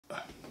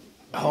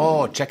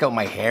Oh, check out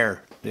my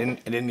hair. I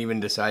didn't even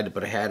decide to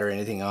put a hat or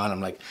anything on.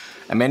 I'm like,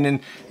 I'm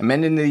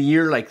ending the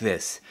year like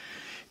this,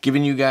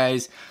 giving you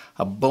guys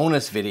a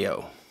bonus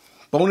video.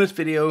 Bonus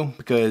video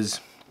because,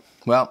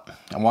 well,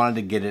 I wanted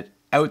to get it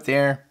out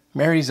there.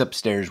 Mary's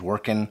upstairs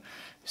working,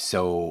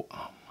 so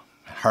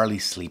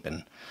Harley's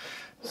sleeping.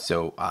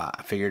 So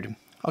I figured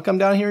I'll come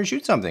down here and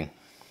shoot something.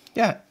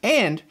 Yeah,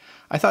 and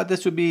I thought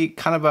this would be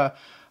kind of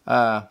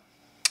a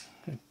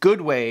good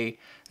way,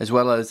 as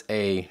well as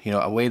a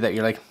way that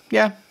you're like,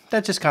 yeah,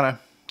 that just kind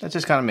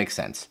of makes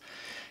sense,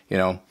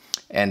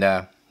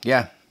 And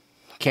yeah,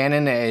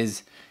 Canon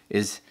is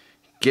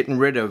getting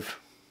rid of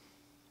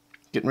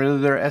their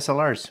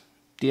SLRs,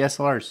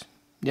 DSLRs.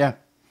 Yeah,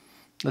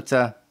 let's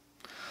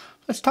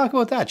talk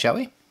about that, shall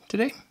we,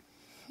 today?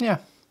 Yeah.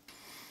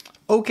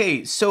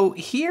 Okay, so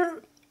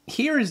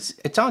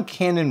it's on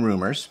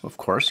CanonRumors, of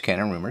course,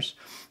 CanonRumors.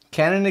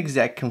 Canon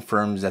exec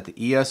confirms that the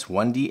EOS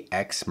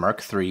 1DX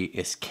Mark III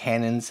is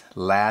Canon's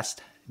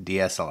last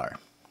DSLR.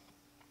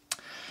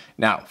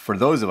 Now, for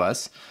those of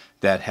us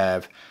that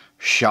have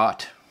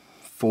shot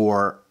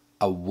for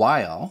a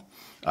while,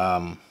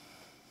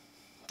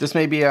 this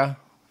may be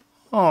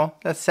oh,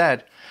 that's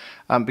sad,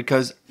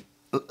 because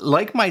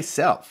like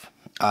myself,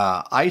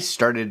 I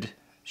started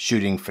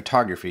shooting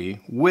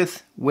photography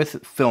with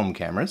film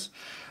cameras,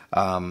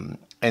 and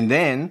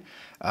then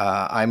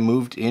I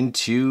moved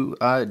into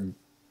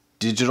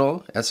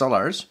digital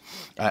SLRs,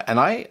 and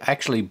I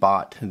actually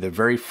bought the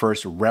very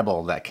first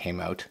Rebel that came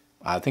out.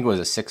 I think it was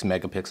a 6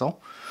 megapixel,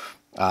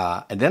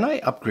 and then I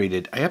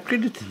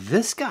upgraded to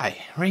this guy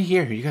right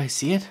here. You guys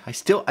see it? I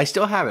still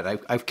have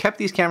it. I've kept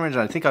these cameras,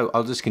 and I think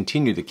I'll just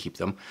continue to keep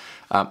them.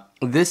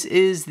 This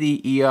is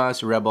the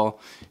EOS Rebel.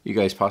 You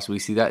guys possibly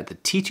see that, the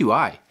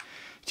T2i,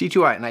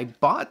 and I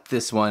bought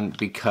this one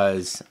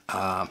because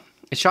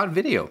it shot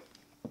video,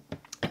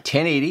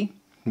 1080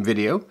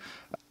 video.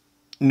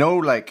 No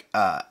like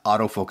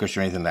autofocus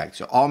or anything like that,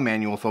 so all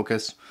manual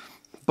focus.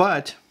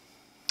 But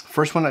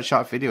first one that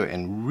shot video,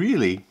 and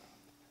really,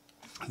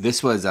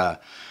 this was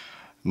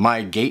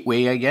my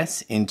gateway, I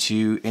guess,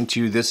 into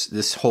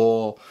this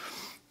whole,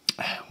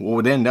 what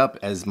would end up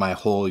as my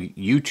whole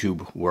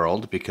YouTube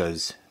world,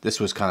 because this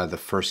was kind of the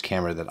first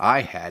camera that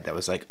I had that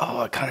was like,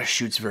 oh, it kind of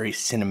shoots very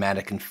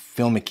cinematic and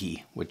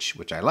filmicky,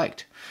 which I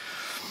liked.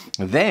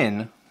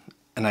 Then,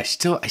 and I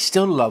still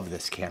love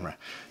this camera.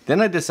 Then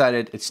I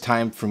decided it's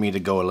time for me to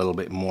go a little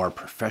bit more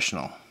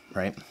professional,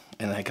 right?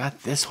 And I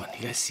got this one.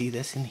 You guys see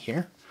this in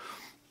here?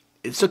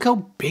 Look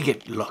how big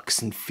it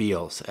looks and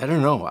feels. I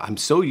don't know. I'm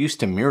so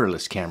used to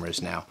mirrorless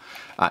cameras now.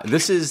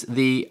 This is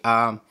the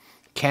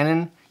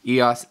Canon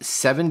EOS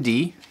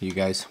 7D. You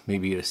guys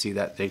maybe you see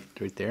that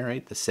right there,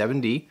 right? The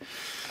 7D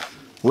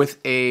with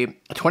a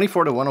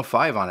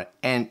 24-105 on it.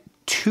 And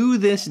to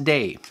this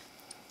day,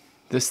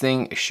 this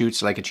thing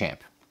shoots like a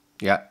champ.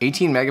 Yeah,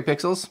 18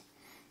 megapixels.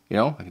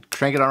 I can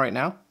crank it on right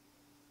now.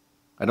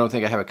 I don't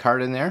think I have a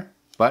card in there,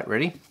 but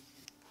ready?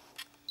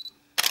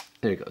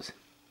 There it goes.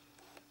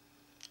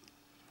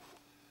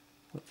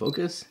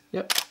 Focus.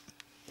 Yep.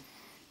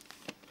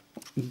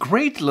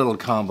 Great little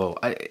combo.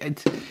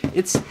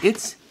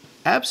 It's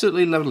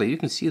absolutely lovely. You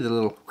can see the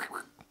little,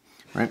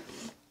 right?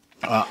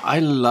 I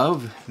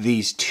love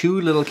these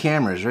two little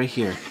cameras right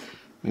here.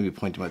 Maybe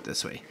point them out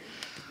this way.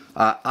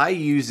 I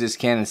use this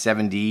Canon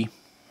 7D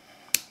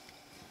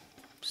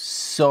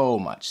so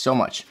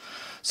much.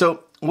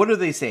 So what do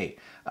they say?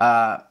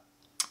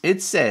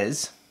 It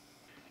says,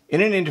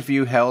 in an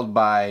interview held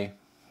by,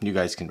 you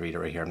guys can read it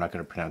right here, I'm not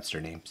going to pronounce their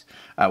names,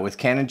 with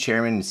Canon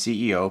chairman and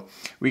CEO,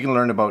 we can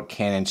learn about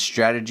Canon's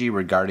strategy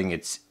regarding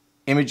its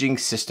imaging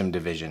system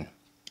division.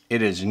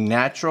 It is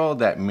natural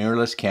that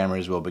mirrorless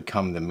cameras will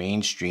become the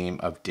mainstream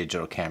of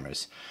digital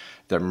cameras.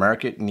 The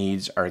market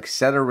needs are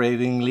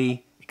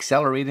acceleratingly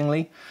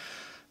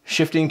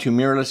shifting to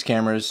mirrorless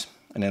cameras,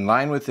 and in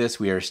line with this,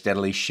 we are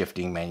steadily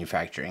shifting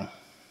manufacturing.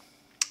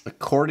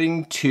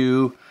 According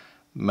to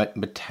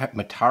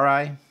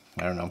Mitarai,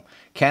 I don't know,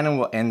 Canon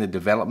will end the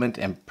development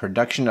and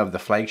production of the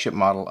flagship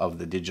model of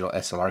the digital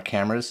SLR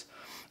cameras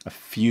a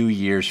few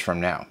years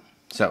from now.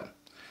 So,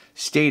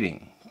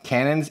 stating,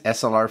 Canon's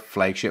SLR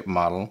flagship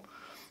model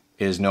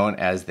is known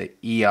as the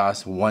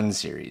EOS 1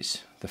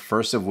 series, the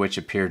first of which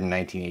appeared in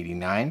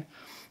 1989.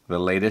 The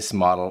latest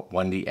model,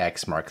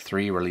 1DX Mark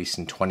III, released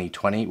in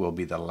 2020, will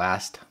be the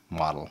last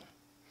model.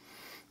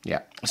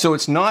 Yeah, so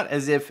it's not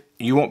as if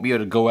you won't be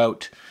able to go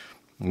out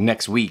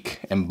next week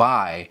and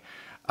buy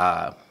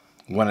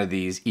one of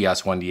these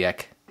EOS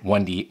 1DX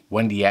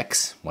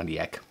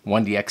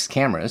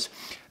cameras.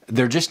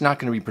 They're just not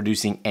going to be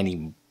producing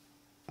any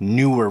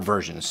newer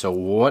versions. So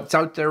what's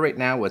out there right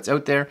now, what's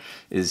out there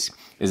is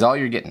all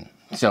you're getting.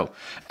 So,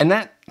 and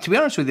that, to be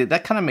honest with you,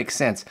 that kind of makes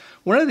sense.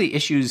 One of the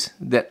issues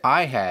that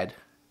I had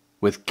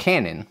with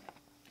Canon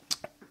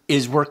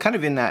is we're kind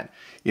of in that,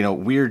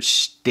 weird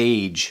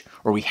stage,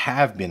 or we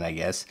have been, I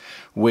guess,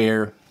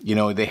 where,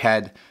 they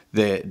had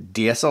the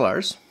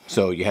DSLRs.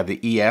 So you have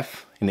the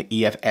EF and the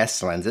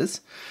EFS lenses.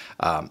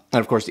 And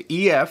of course the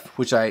EF,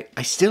 which I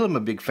still am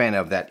a big fan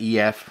of, that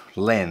EF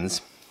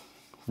lens,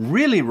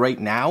 really right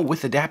now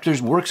with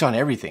adapters works on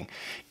everything.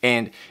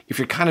 And if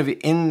you're kind of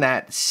in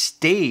that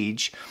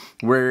stage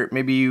where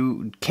maybe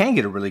you can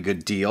get a really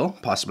good deal,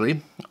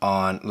 possibly,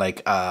 on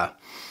like a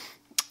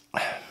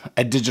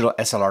digital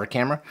SLR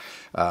camera,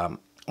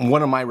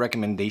 one of my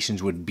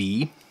recommendations would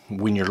be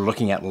when you're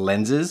looking at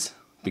lenses,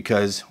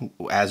 because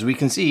as we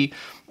can see,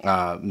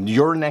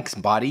 your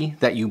next body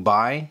that you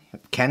buy,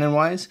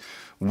 Canon-wise,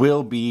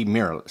 will be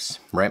mirrorless,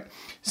 right?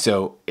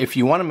 So if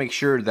you want to make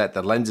sure that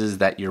the lenses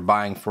that you're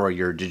buying for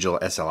your digital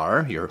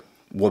SLR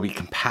will be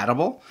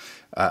compatible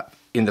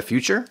in the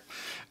future,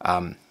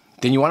 then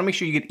you want to make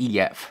sure you get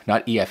EF,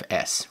 not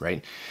EFS,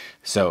 right?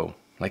 So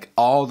like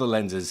all the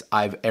lenses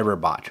I've ever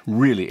bought,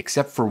 really,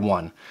 except for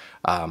one,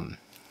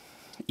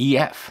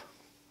 EF,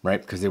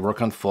 right? Because they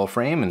work on full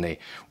frame, and they,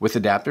 with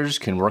adapters,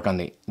 can work on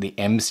the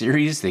M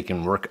series, they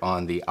can work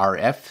on the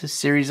RF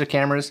series of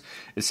cameras,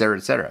 etc.,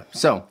 etc.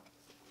 So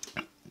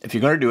if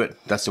you're going to do it,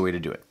 that's the way to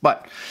do it.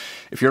 But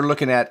if you're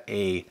looking at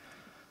a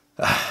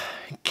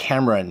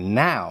camera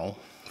now,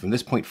 from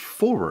this point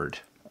forward,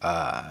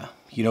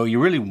 you know,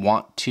 you really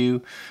want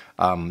to,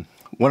 one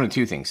of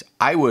two things.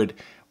 I would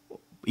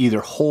either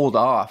hold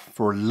off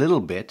for a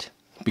little bit,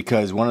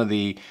 because one of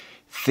the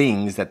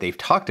things that they've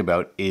talked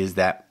about is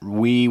that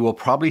we will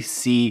probably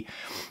see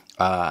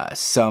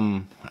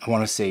some, I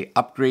want to say,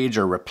 upgrades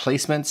or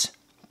replacements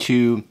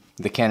to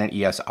the Canon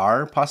EOS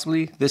R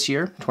possibly this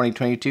year,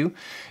 2022.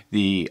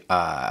 The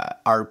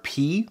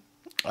RP,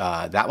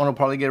 that one will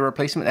probably get a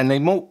replacement, and they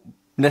won't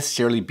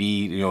necessarily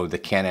be, you know, the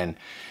Canon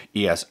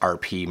EOS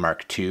RP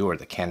Mark II or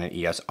the Canon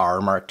EOS R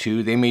Mark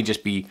II. They may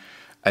just be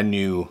a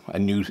new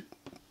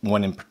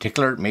one in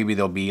particular. Maybe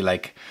they'll be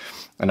like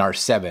an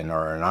R7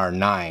 or an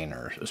R9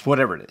 or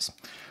whatever it is.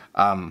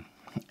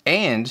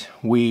 And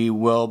we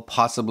will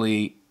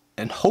possibly,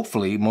 and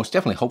hopefully, most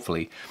definitely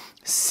hopefully,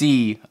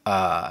 see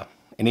an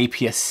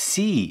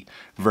APS-C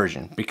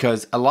version,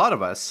 because a lot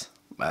of us,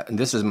 and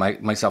this is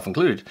myself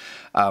included,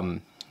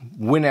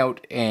 went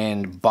out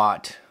and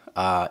bought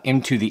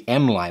into the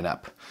M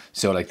lineup.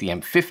 So like the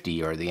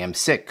M50 or the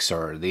M6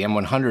 or the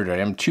M100 or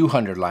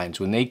M200 lines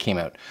when they came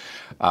out,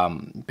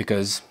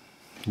 because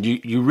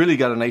you really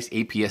got a nice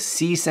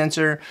APS-C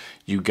sensor,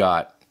 you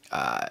got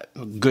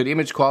good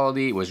image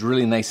quality, it was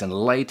really nice and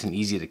light and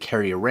easy to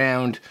carry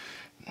around.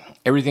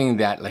 Everything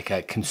that like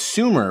a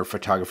consumer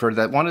photographer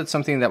that wanted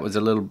something that was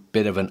a little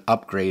bit of an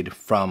upgrade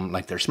from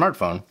like their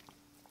smartphone,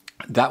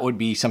 that would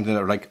be something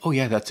that were like, oh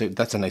yeah, that's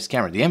a nice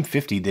camera. The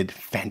M50 did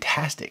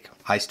fantastic.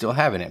 I still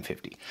have an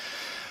M50.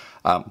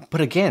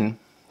 But again,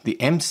 the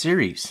M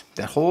series,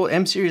 that whole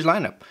M series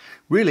lineup,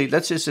 really,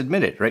 let's just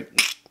admit it, right?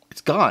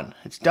 It's gone,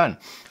 it's done.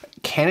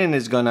 Canon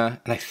is gonna,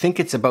 and I think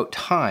it's about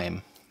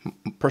time,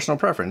 personal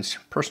preference,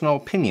 personal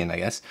opinion, I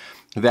guess,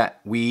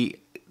 that we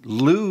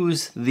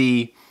lose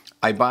the,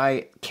 I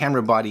buy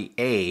camera body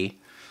A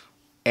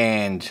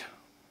and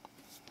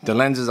the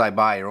lenses I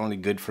buy are only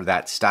good for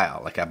that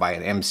style. Like I buy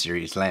an M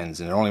series lens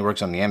and it only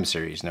works on the M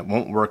series, and it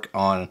won't work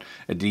on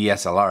a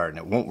DSLR, and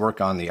it won't work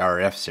on the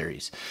RF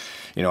series.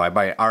 You know, I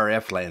buy an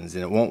RF lens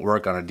and it won't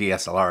work on a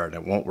DSLR, and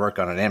it won't work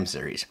on an M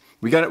series.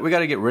 We got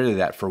to get rid of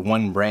that for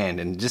one brand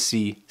and just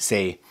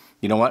say,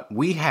 you know what,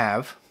 we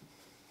have,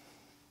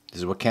 this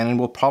is what Canon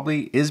will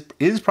probably, is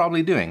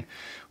probably doing.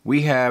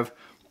 We have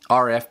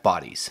RF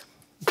bodies.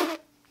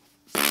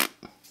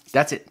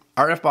 That's it,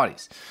 RF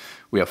bodies.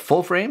 We have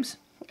full frames,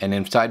 and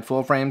inside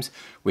full frames,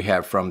 we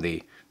have from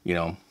the, you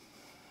know,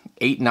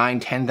 $8,000,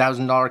 $9,000,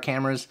 $10,000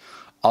 cameras,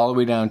 all the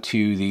way down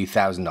to the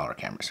 $1,000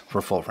 cameras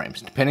for full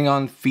frames, depending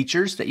on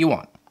features that you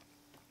want.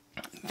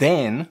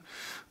 Then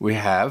we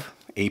have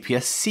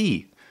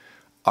APS-C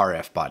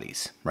RF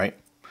bodies, right?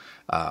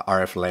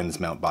 RF lens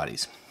mount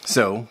bodies.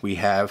 So we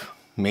have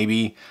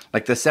maybe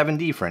like the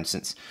 7D, for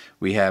instance.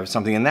 We have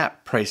something in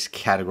that price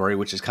category,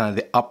 which is kind of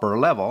the upper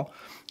level.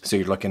 So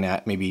you're looking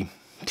at maybe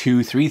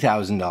 $2,000,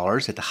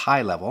 $3,000 at the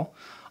high level,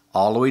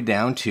 all the way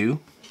down to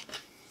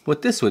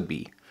what this would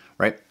be,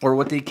 right? Or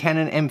what the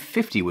Canon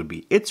M50 would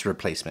be, its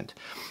replacement.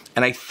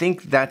 And I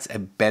think that's a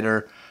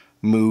better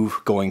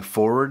move going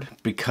forward,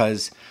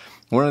 because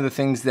one of the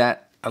things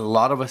that a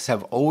lot of us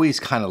have always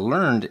kind of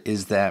learned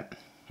is that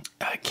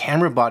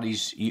camera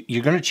bodies,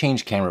 you're going to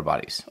change camera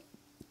bodies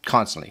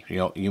constantly. You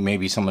know, you may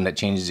be someone that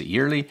changes it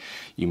yearly.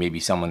 You may be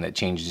someone that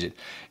changes it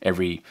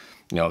every,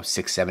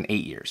 6, 7,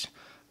 8 years.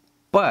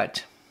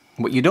 But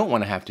what you don't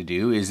want to have to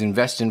do is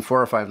invest in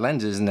 4 or 5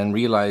 lenses and then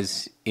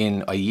realize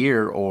in a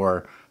year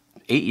or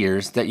 8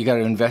 years that you got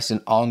to invest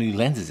in all new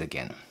lenses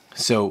again.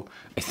 So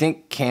I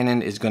think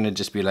Canon is going to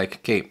just be like,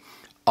 okay,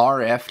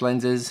 RF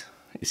lenses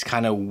is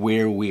kind of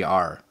where we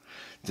are.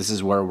 This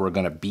is where we're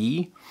going to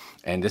be,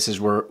 and this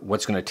is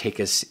what's going to take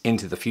us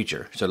into the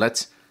future. So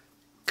let's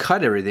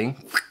cut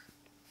everything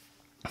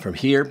from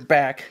here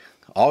back,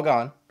 all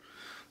gone.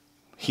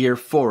 Here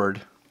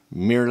forward,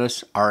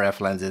 mirrorless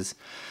RF lenses.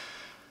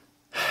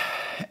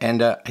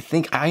 And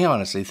I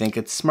honestly think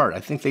it's smart. I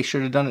think they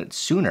should have done it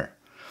sooner.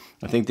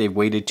 I think they've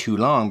waited too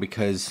long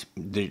because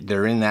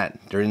they're in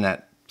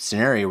that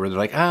scenario where they're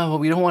like, oh, well,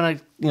 we don't want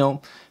to,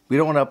 we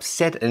don't want to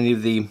upset any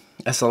of the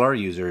SLR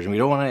users, and we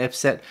don't want to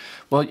upset,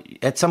 well,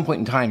 at some point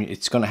in time,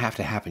 it's going to have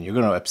to happen. You're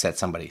going to upset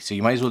somebody. So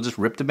you might as well just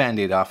rip the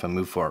Band-Aid off and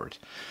move forward.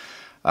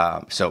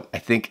 So I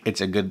think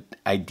it's a good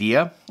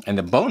idea. And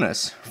the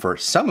bonus for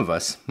some of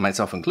us,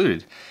 myself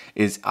included,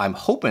 is I'm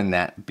hoping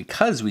that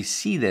because we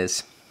see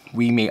this,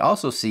 we may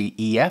also see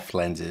EF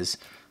lenses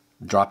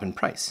drop in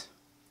price.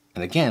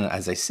 And again,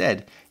 as I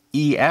said,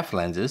 EF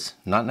lenses,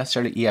 not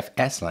necessarily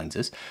EFS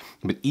lenses,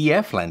 but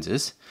EF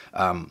lenses,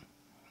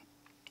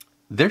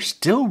 they're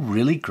still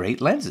really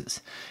great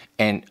lenses.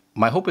 And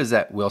my hope is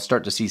that we'll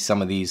start to see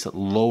some of these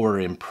lower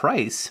in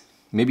price,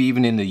 maybe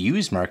even in the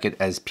used market,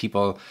 as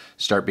people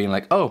start being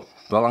like, oh,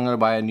 well, I'm going to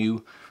buy a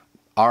new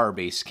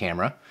R-based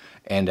camera,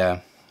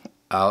 and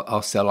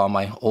I'll sell all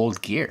my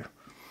old gear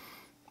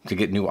to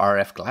get new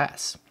RF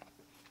glass.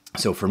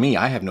 So for me,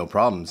 I have no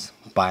problems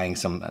buying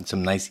some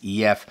nice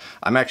EF.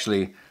 I'm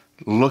actually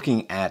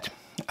looking at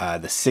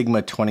the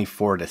Sigma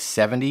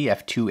 24-70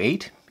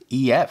 f2.8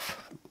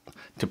 EF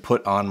to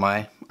put on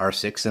my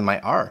R6 and my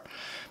R,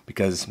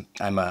 because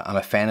I'm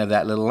a fan of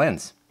that little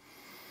lens.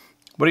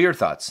 What are your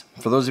thoughts?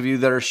 For those of you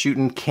that are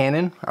shooting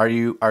Canon, are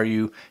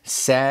you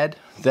sad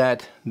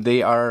that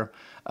they are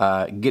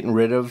getting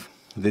rid of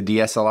the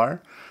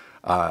DSLR?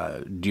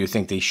 Do you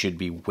think they should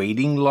be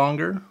waiting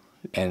longer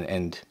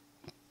and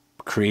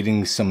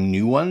creating some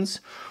new ones?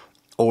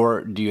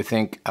 Or do you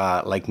think,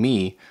 like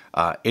me,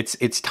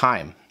 it's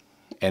time?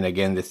 And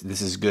again,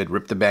 this is good.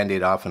 Rip the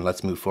Band-Aid off and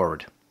let's move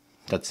forward.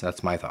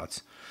 That's my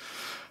thoughts.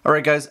 All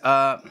right, guys.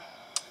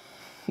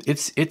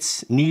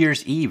 It's New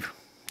Year's Eve.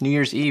 New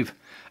Year's Eve.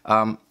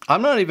 I'm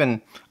not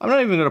even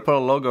going to put a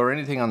logo or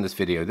anything on this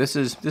video. This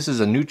is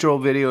a neutral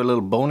video, a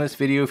little bonus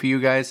video for you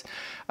guys.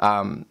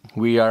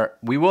 We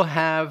will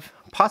have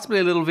possibly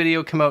a little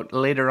video come out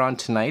later on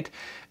tonight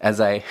as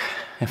I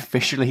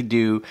officially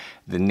do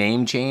the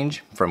name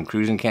change from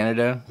Cruising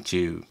Canada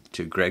to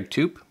Greg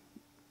Toop.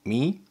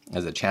 Me,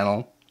 as the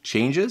channel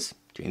changes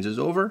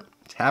over.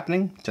 It's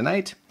happening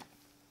tonight.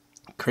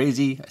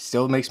 Crazy. It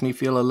still makes me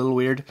feel a little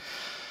weird.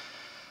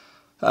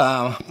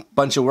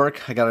 Bunch of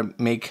work. I gotta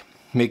make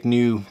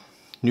new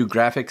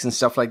graphics and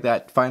stuff like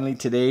that finally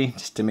today,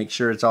 just to make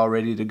sure it's all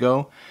ready to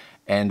go.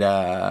 And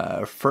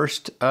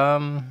first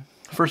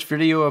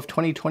video of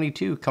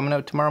 2022 coming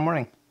out tomorrow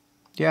morning.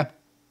 Yeah.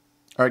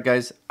 All right,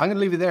 guys. I'm gonna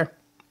leave you there,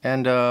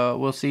 and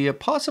we'll see you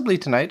possibly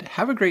tonight.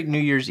 Have a great New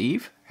Year's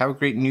Eve. Have a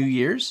great New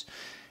Year's.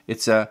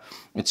 It's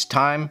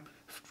time.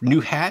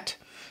 New hat,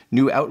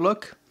 new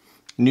outlook,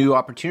 new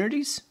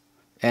opportunities,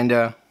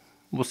 and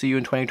we'll see you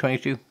in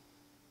 2022.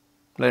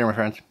 Later, my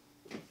friends.